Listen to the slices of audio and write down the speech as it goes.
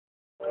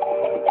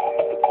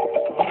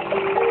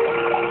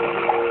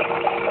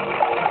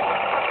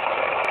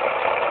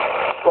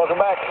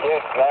back. Yes,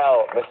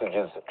 now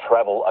messages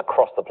travel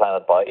across the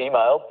planet by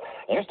email.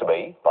 Used to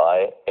be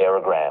by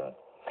aerogram.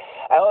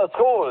 Our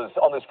scores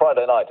on this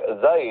Friday night.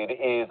 Zaid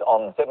is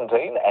on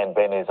 17 and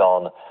Ben is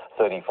on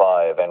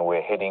 35, and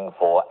we're heading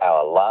for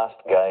our last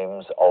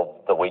games of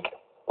the week.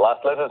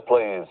 Last letters,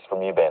 please,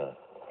 from you, Ben.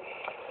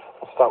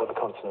 I'll start with the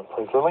consonant,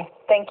 please, Lily.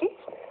 Thank you.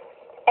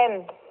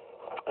 M.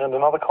 And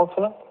another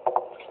consonant.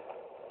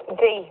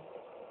 D.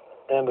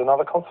 And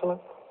another consonant.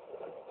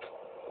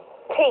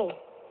 T.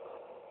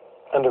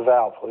 And a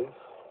vowel, please.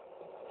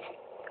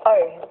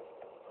 O.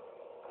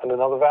 And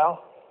another vowel.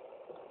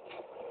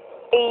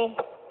 E.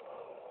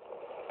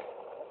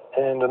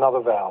 And another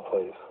vowel,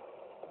 please.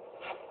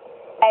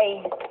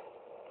 A.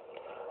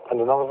 And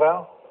another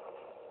vowel.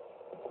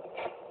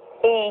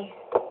 E.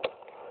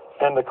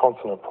 And a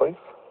consonant, please.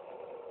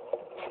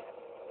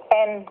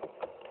 N.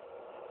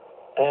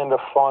 And a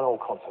final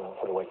consonant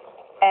for the week.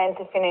 And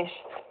to finish,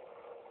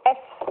 F.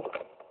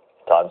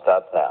 Time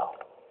starts now.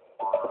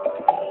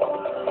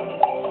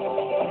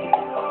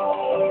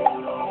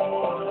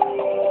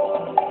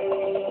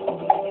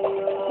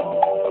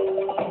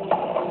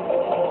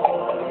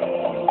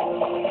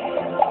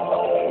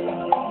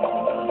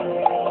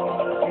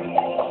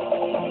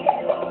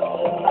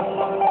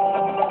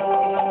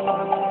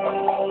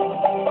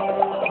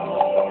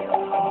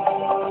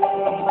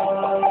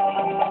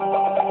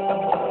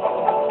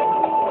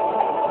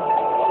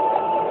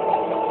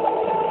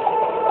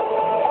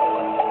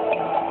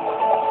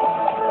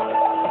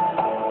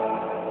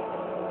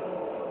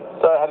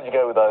 How did you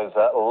go with those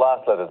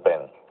last letters,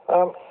 Ben?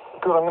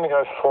 Good, I'm going to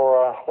go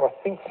for what I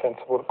think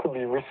sensible. It could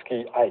be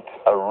risky 8.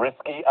 A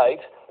risky 8.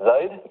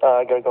 Zaid?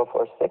 I'm going to go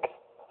for 6.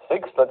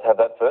 6, let's have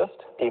that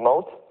first.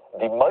 Demote.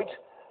 Demote.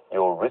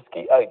 Your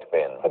risky 8,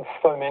 Ben. And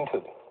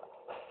fomented.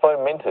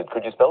 Fomented.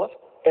 Could you spell it?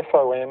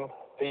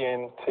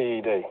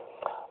 F-O-M-E-N-T-E-D.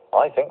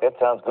 I think that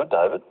sounds good,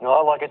 David. No,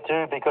 I like it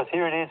too, because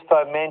here it is,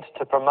 foment,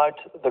 to promote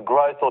the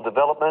growth or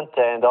development,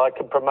 and I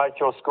can promote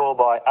your score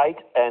by 8,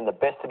 and the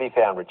best to be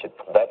found, Richard.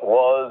 That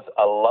was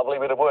a lovely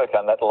bit of work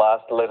on that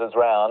last letters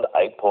round.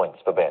 8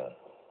 points for Ben.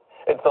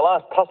 It's the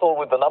last tussle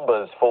with the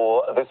numbers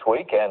for this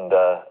week, and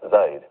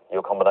Zaid, your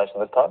combination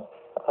this time?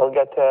 I'll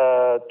get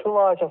 2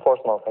 large and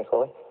 4 small. Thanks,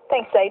 Lily.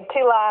 Thanks, Zaid. 2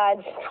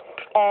 large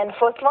and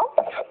 4 small.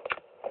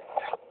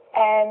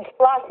 And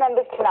last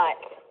numbers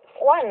tonight.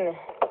 1,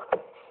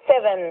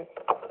 7,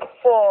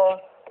 4,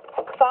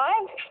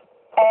 5,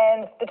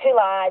 and the 2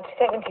 large,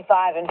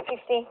 75 and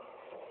 50.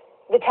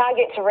 The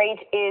target to reach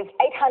is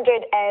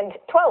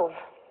 812.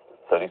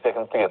 30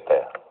 seconds to get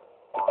there.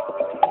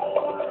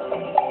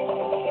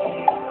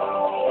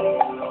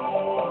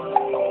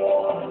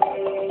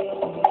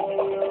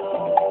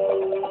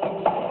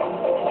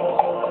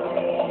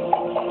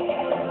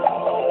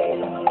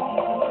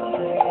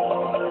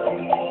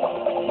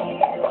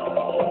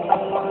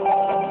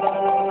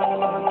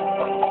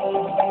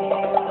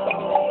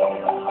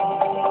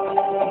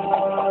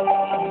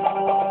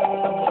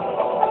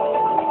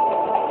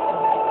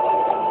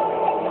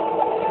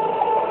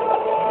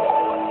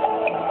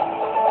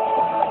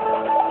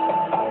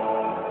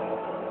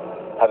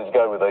 How did you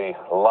go with the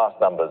last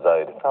number,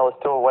 Zaid? I was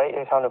 2 away,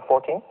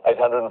 814.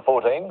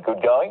 814,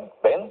 good going.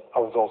 Ben? I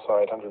was also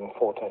 814.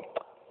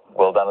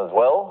 Well done as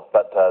well.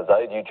 But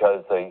Zaid, you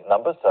chose the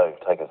number, so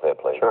take us there,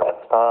 please. Sure.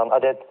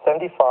 I did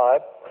 75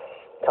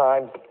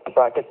 times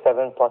bracket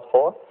 7 plus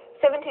 4.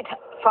 75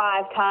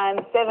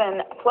 times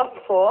 7 plus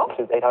 4.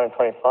 Which is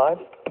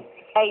 825.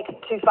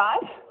 825.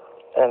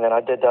 And then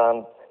I did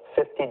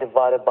 50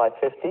 divided by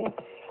 50.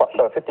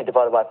 So 50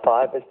 divided by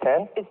 5 is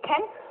 10. Is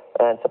 10.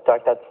 And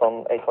subtract that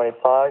from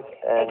 825,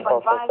 and 825.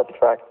 also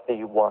subtract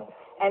the 1.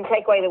 And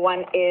take away the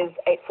 1 is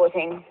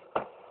 814.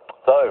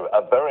 So,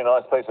 a very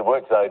nice piece of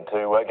work, Zaid,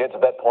 to get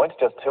to that point,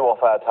 just 2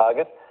 off our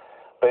target.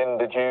 Ben,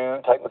 did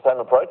you take the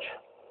same approach?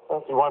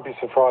 Well, you won't be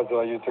surprised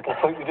that I used a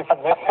completely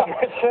different method,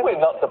 Richard. We're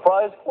not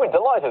surprised. We're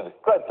delighted.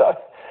 Great stuff.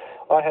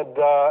 I had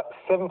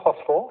 7 plus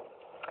 4.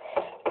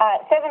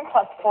 7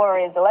 plus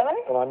 4 is 11.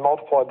 And I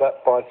multiplied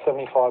that by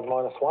 75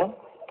 minus 1.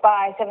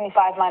 By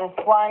 75 minus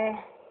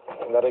 1.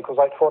 And that equals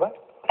 814.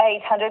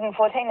 814,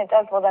 it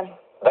does. Well done.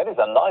 That is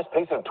a nice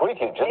piece of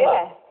tweakage, isn't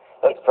it?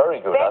 That's very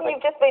good, Ben, I think.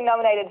 you've just been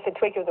nominated for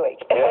Tweak of the Week.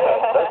 Yeah,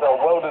 that's a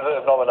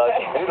well-deserved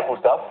nomination. Beautiful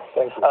stuff.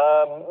 Thank you.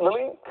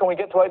 Lily, can we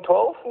get to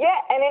 812? Yeah,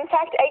 and in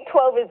fact,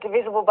 812 is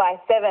divisible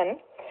by 7.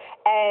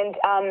 And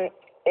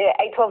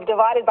 812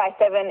 divided by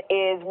 7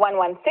 is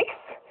 116.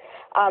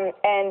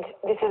 And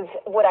this is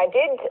what I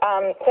did.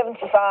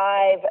 75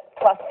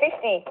 plus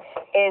 50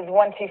 is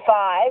 125,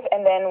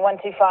 and then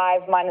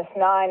 125 minus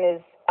 9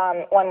 is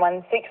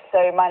 116,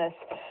 so minus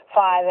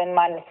 5 and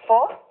minus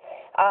 4.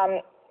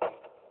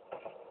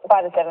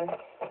 By the 7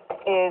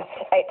 is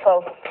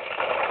 812.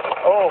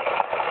 Oh,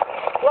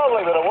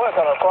 lovely bit of work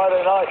on a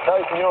Friday night.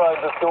 Those neurons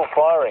are still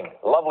firing.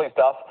 Lovely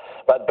stuff.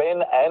 But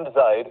Ben and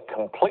Zaid,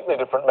 completely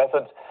different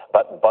methods,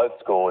 but both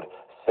scored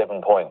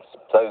 7 points.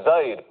 So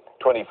Zaid,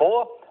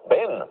 24.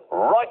 Ben,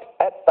 right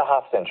at the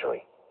half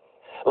century.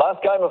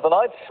 Last game of the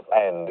night,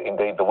 and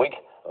indeed the week,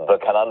 the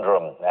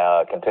conundrum.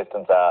 Our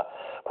contestants are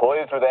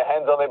poised with their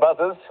hands on their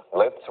buzzers.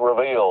 Let's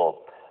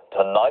reveal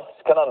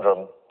tonight's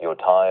conundrum. Your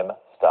time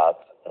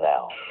starts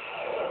now.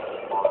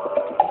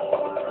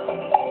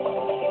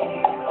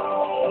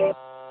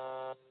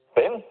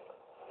 Ben?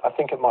 I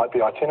think it might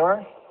be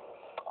itinerary.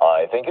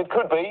 I think it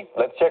could be.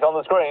 Let's check on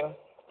the screen.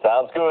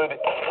 Sounds good.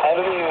 And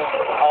it is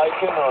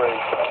itinerary.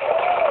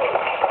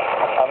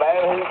 A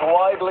man who's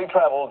widely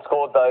travelled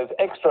scored those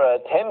extra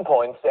 10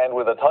 points, and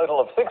with a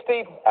total of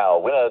 60, our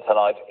winner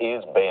tonight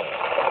is Ben.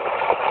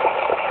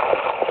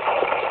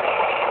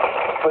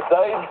 But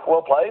Dave,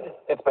 well played.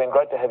 It's been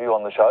great to have you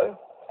on the show.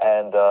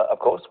 And, of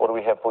course, what do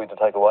we have for you to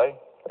take away?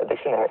 A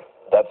dictionary.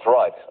 That's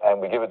right, and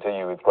we give it to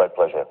you with great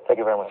pleasure. Thank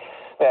you very much.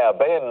 Now,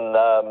 Ben,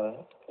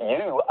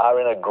 you are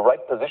in a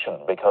great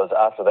position because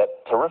after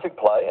that terrific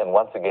play and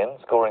once again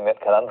scoring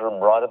that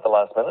conundrum right at the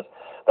last minute,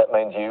 that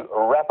means you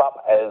wrap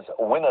up as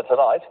winner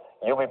tonight.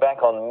 You'll be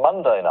back on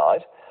Monday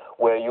night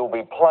where you'll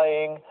be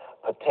playing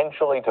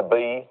potentially to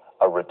be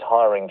a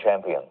retiring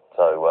champion.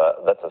 So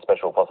that's a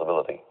special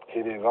possibility.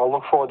 It is. I'll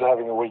look forward to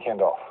having a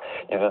weekend off.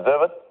 You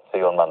deserve it. See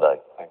you on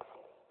Monday. Thanks.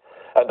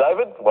 And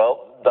David,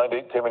 well, don't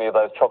eat too many of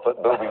those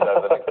chocolate bilbies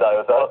over the next day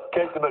or so.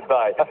 Keep them at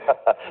bay.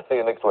 See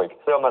you next week.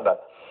 See you on Monday.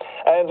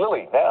 And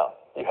Lily, now,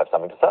 you have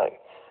something to say.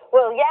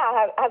 Well, yeah,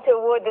 I have to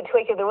award the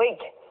tweak of the week.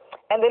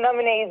 And the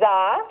nominees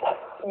are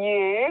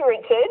you,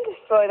 Richard,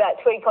 for that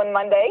tweak on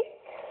Monday,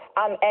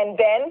 and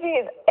Ben for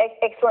his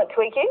excellent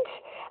tweakage.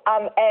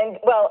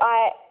 And, well,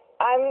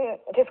 I'm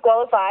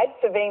disqualified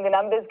for being the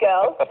numbers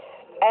girl.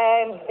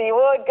 And the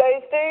award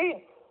goes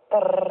to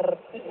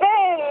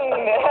Ben!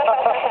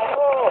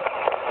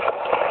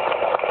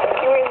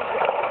 With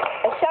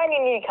a shiny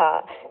new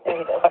car. No,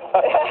 he doesn't.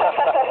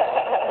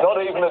 Not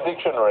even a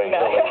dictionary. No.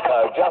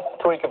 No, just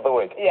tweak of the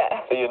week. Yeah.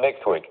 See you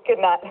next week. Good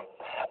night.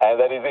 And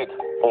that is it.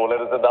 4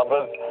 letters and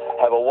numbers.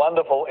 Have a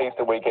wonderful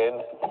Easter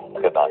weekend.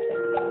 Good night.